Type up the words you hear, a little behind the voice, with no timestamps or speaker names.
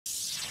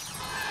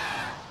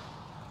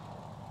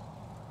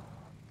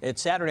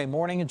It's Saturday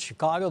morning in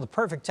Chicago, the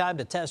perfect time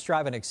to test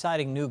drive an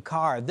exciting new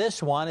car.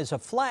 This one is a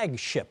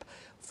flagship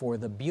for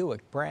the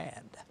Buick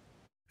brand.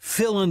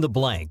 Fill in the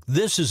blank.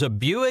 This is a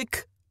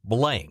Buick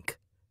blank.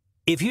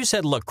 If you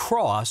said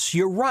LaCrosse,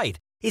 you're right.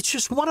 It's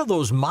just one of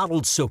those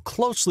models so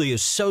closely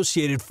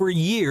associated for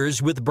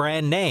years with the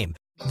brand name.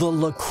 The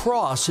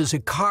LaCrosse is a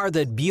car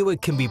that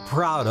Buick can be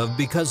proud of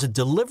because it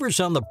delivers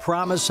on the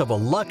promise of a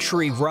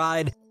luxury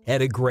ride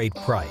at a great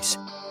price.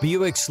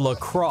 Buick's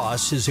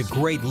LaCrosse is a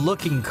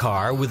great-looking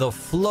car with a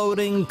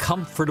floating,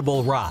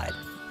 comfortable ride.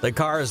 The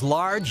car is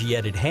large,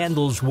 yet it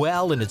handles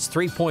well, and its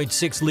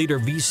 3.6-liter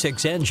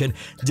V6 engine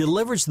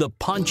delivers the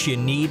punch you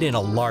need in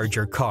a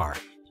larger car.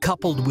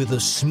 Coupled with a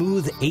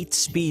smooth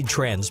 8-speed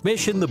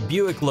transmission, the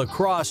Buick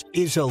LaCrosse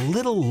is a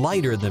little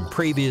lighter than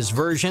previous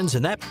versions,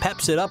 and that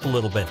peps it up a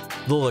little bit.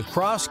 The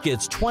LaCrosse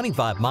gets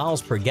 25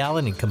 miles per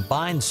gallon in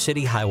combined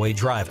city highway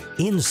driving.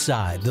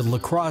 Inside, the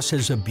LaCrosse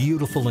has a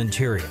beautiful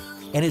interior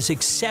and is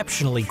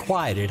exceptionally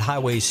quiet at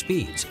highway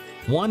speeds.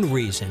 One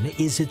reason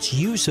is its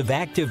use of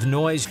active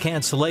noise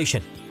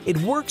cancellation. It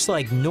works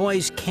like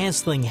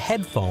noise-canceling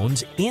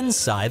headphones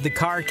inside the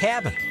car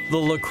cabin. The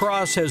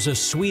LaCrosse has a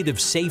suite of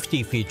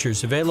safety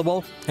features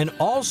available and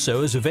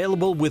also is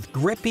available with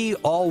grippy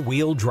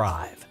all-wheel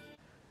drive.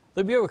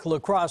 The Buick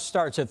LaCrosse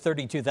starts at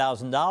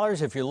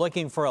 $32,000. If you're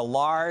looking for a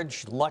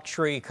large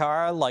luxury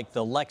car like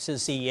the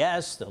Lexus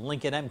ES, the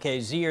Lincoln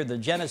MKZ, or the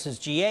Genesis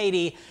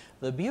G80,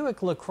 the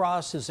Buick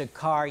LaCrosse is a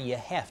car you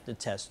have to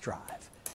test drive.